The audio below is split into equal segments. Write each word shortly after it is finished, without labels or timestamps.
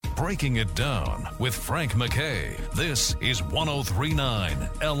Breaking It Down with Frank MacKay. This is 1039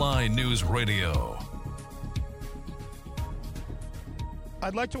 LI News Radio.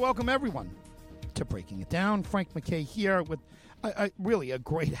 I'd like to welcome everyone to Breaking It Down. Frank MacKay here with really a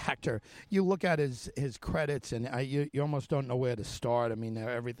great actor. You look at his credits and you almost don't know where to start. I mean,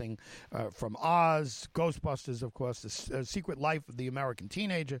 everything from Oz, Ghostbusters, of course, The Secret Life of the American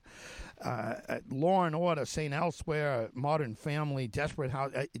Teenager, Law and Order, St. Elsewhere, Modern Family, Desperate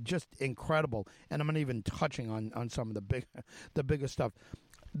House, just incredible. And I'm not even touching on some of the bigger stuff.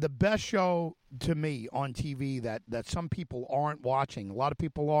 The best show to me on TV that some people aren't watching, a lot of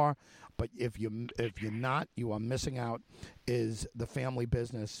people are, but if you're not, you are missing out, is The Family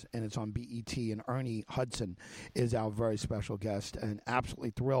Business, and it's on BET, and Ernie Hudson is our very special guest, and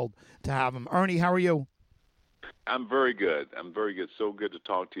absolutely thrilled to have him. Ernie, how are you? I'm very good. So good to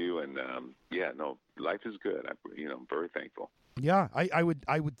talk to you, and life is good. I'm very thankful. Yeah, I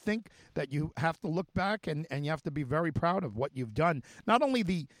would think that you have to look back and you have to be very proud of what you've done. Not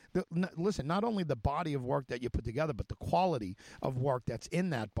only not only the body of work that you put together, but the quality of work that's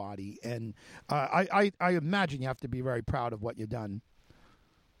in that body. And I imagine you have to be very proud of what you've done.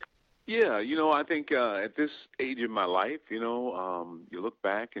 Yeah, I think at this age of my life, you look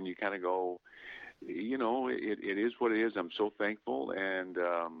back and you kind of go, it is what it is. I'm so thankful, and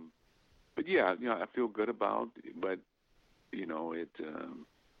but yeah, I feel good about it, but.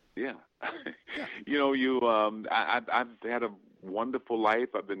 I've had a wonderful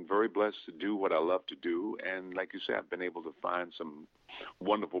life. I've been very blessed to do what I love to do. And like you said, I've been able to find some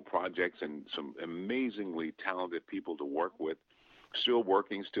wonderful projects and some amazingly talented people to work with. Still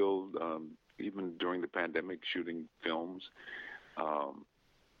working, even during the pandemic, shooting films. I'm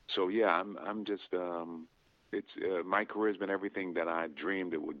just, my career has been everything that I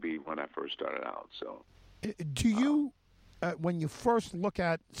dreamed it would be when I first started out. So do you... when you first look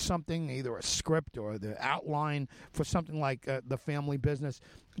at something, either a script or the outline for something like The Family Business,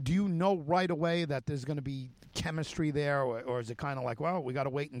 do you know right away that there's going to be chemistry there, or is it kind of like, well, we got to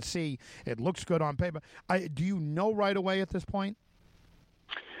wait and see? It looks good on paper. Do you know right away at this point?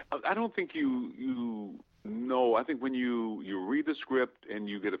 I don't think you know. I think when you read the script and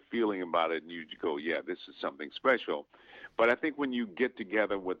you get a feeling about it and you go, yeah, this is something special. But I think when you get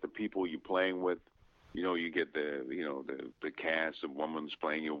together with the people you're playing with, you get the cast of woman's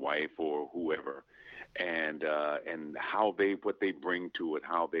playing your wife or whoever, and what they bring to it,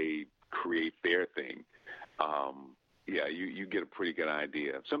 how they create their thing. You get a pretty good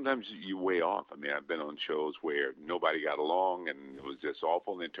idea. Sometimes you way off. I mean, I've been on shows where nobody got along and it was just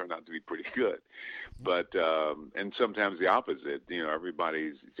awful, and it turned out to be pretty good. But and sometimes the opposite.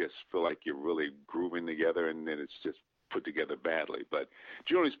 Everybody's just feel like you're really grooving together, and then it's just put together badly. But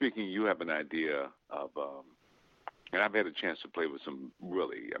generally speaking, you have an idea of, and I've had a chance to play with some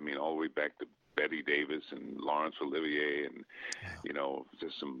really, all the way back to Betty Davis and Laurence Olivier and,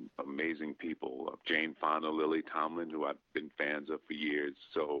 just some amazing people, Jane Fonda, Lily Tomlin, who I've been fans of for years.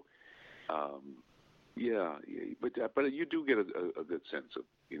 So, but you do get a good sense of,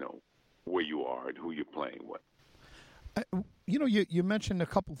 where you are and who you're playing with. You mentioned a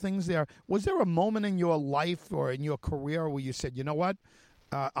couple things there. Was there a moment in your life or in your career where you said, you know what,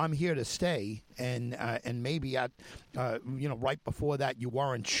 I'm here to stay, and maybe at right before that you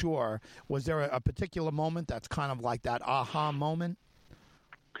weren't sure? Was there a particular moment that's kind of like that aha moment?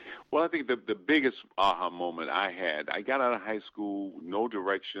 Well, I think the biggest aha moment I had, I got out of high school, no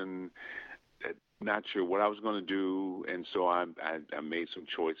direction, not sure what I was going to do, and so I made some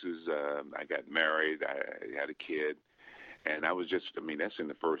choices. I got married, I had a kid. And I was that's in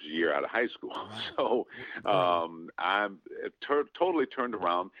the first year out of high school. So I totally turned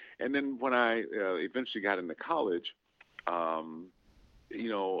around. And then when I eventually got into college, I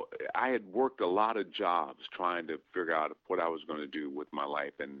had worked a lot of jobs trying to figure out what I was going to do with my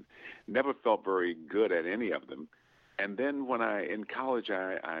life and never felt very good at any of them. And then in college,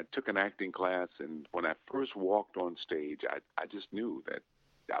 I took an acting class. And when I first walked on stage, I just knew that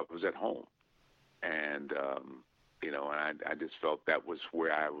I was at home. And, and I just felt that was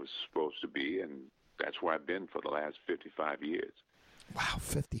where I was supposed to be, and that's where I've been for the last 55 years. Wow,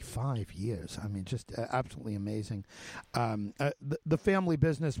 55 years. I mean, just absolutely amazing. The Family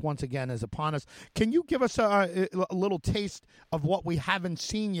Business, once again, is upon us. Can you give us a little taste of what we haven't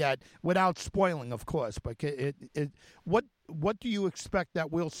seen yet, without spoiling, of course? But what do you expect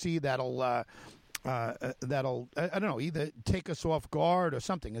that we'll see that'll I don't know, either take us off guard or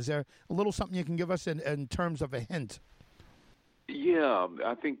something? Is there a little something you can give us in terms of a hint? Yeah,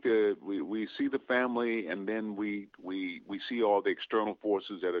 I think we see the family, and then we see all the external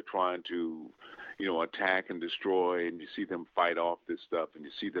forces that are trying to, attack and destroy, and you see them fight off this stuff, and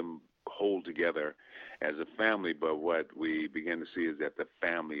you see them hold together as a family. But what we begin to see is that the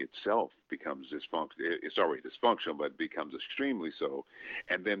family itself becomes dysfunctional. It's already dysfunctional, but becomes extremely so.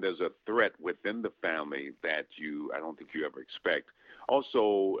 And then there's a threat within the family that I don't think you ever expect.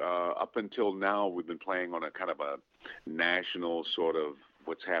 Also, up until now, we've been playing on a kind of a national sort of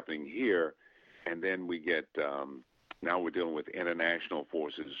what's happening here, and then we get now we're dealing with international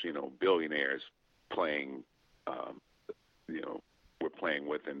forces, billionaires playing, we're playing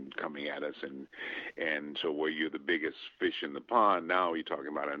with and coming at us, and so where you're the biggest fish in the pond, now you're talking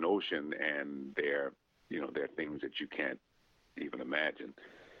about an ocean, and they're things that you can't even imagine.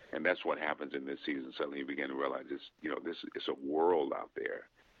 And that's what happens in this season. Suddenly you begin to realize this is a world out there,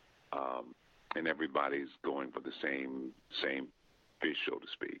 and everybody's going for the same fish, so to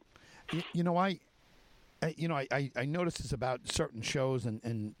speak. I notice this about certain shows,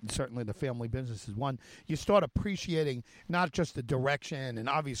 and certainly the family business is one. You start appreciating not just the direction and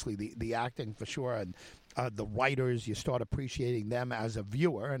obviously the acting for sure, and the writers. You start appreciating them as a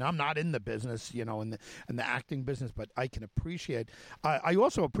viewer. And I'm not in the business, in the acting business, but I can appreciate. I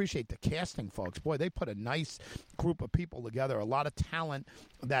also appreciate the casting folks. Boy, they put a nice group of people together. A lot of talent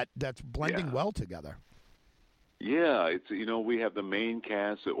that's blending well together. Yeah, it's we have the main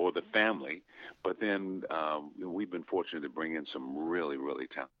cast or the family, but then we've been fortunate to bring in some really, really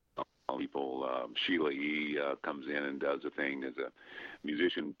talented people. Sheila E. comes in and does a thing as a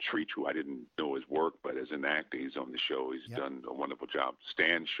musician. Treach, who I didn't know his work, but as an actor, he's on the show. He's done a wonderful job.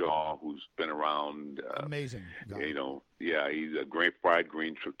 Stan Shaw, who's been around. Amazing. He's a fried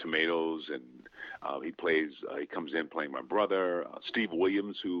green tomatoes, and he comes in playing my brother. Steve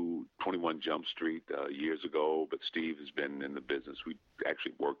Williams, who 21 Jump Street years ago, but Steve has been in the business. We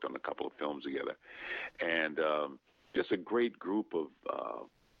actually worked on a couple of films together, and just a great group of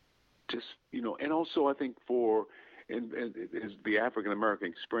and also I think is the African American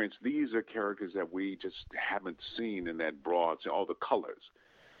experience. These are characters that we just haven't seen in that broad. All the colors,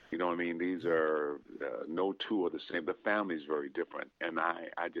 you know what I mean. These are no two are the same. The family is very different, and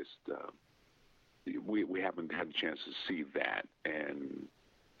I just we haven't had a chance to see that, and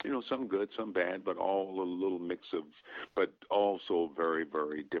some good, some bad, but all a little mix of, but also very,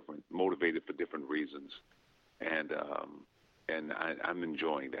 very different, motivated for different reasons, and I'm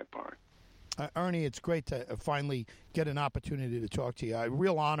enjoying that part. Ernie, it's great to finally get an opportunity to talk to you. A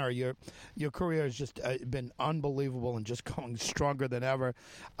real honor. Your career has just been unbelievable and just going stronger than ever.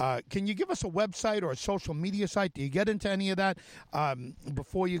 Can you give us a website or a social media site? Do you get into any of that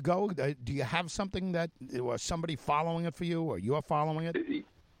before you go? Do you have something or somebody following it for you, or you're following it?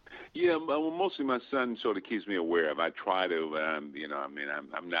 Yeah, well, mostly my son sort of keeps me aware of. I try to, but I'm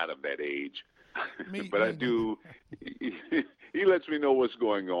not of that age. But I do. He lets me know what's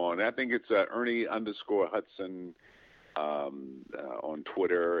going on. I think it's Ernie_Hudson on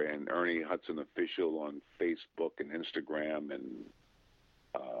Twitter, and Ernie Hudson Official on Facebook and Instagram, and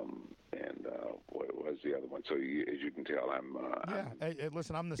what was the other one? So as you can tell, Hey,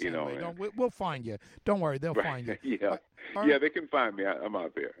 listen, I'm the same way. We'll find you. Don't worry, they'll find you. Yeah, they can find me. I'm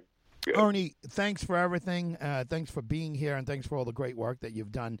out there. Good. Ernie, thanks for everything. Thanks for being here, and thanks for all the great work that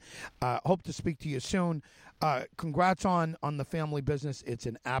you've done. Hope to speak to you soon. Congrats on the family business. It's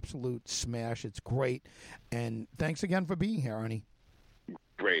an absolute smash. It's great. And thanks again for being here, Ernie.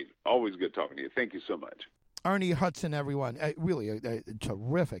 Great. Always good talking to you. Thank you so much. Ernie Hudson, everyone, really a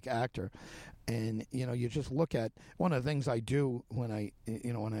terrific actor. And, you just look at one of the things I do when I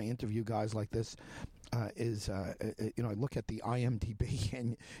interview guys like this is I look at the IMDb,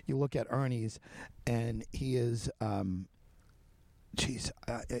 and you look at Ernie's, and he is,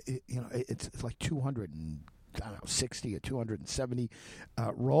 it's like 260 or 270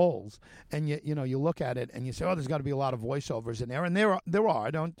 roles, and you look at it and you say, oh, there's got to be a lot of voiceovers in there, and there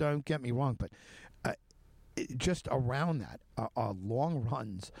are. Don't get me wrong, but just around that are long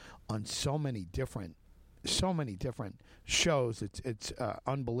runs on so many different shows. It's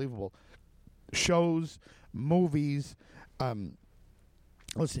unbelievable. Shows, movies.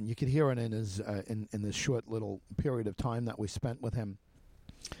 Listen, you could hear it in his in this short little period of time that we spent with him.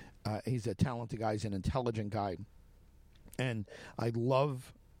 He's a talented guy. He's an intelligent guy, and I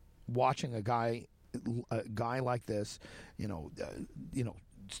love watching a guy like this. You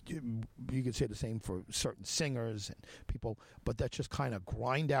could say the same for certain singers and people, but that just kind of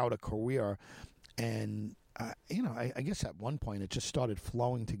grind out a career. And I guess at one point it just started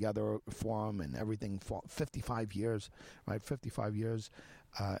flowing together for him, and everything. 55 years, right? 55 years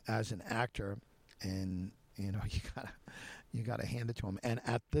as an actor, and you gotta hand it to him. And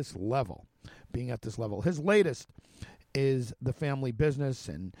at this level, being at this level, his latest is The Family Business,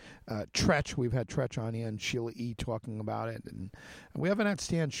 and Tretch. We've had Tretch on here and Sheila E. talking about it, and we haven't had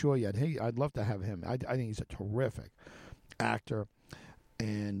Stan Shaw yet. Hey, I'd love to have him. I think he's a terrific actor,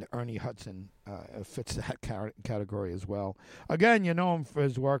 and Ernie Hudson fits that category as well. Again, you know him for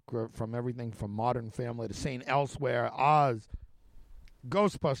his work from everything from Modern Family to St. Elsewhere, Oz,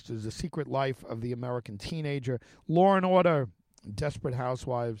 Ghostbusters, The Secret Life of the American Teenager, Law and Order, Desperate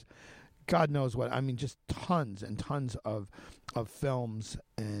Housewives, God knows what. I mean, just tons and tons of films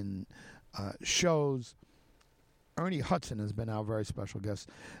and shows. Ernie Hudson has been our very special guest.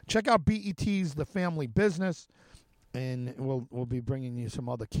 Check out BET's The Family Business, and we'll be bringing you some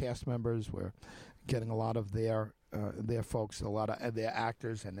other cast members. We're getting a lot of their folks, a lot of their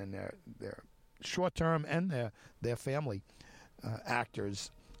actors, and then their short term and their family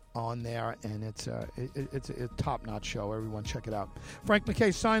actors on there, and it's a top-notch show. Everyone check it out. Frank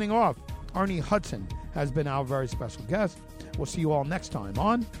MacKay signing off. Ernie Hudson has been our very special guest. We'll see you all next time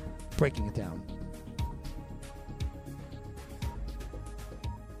on Breaking It Down.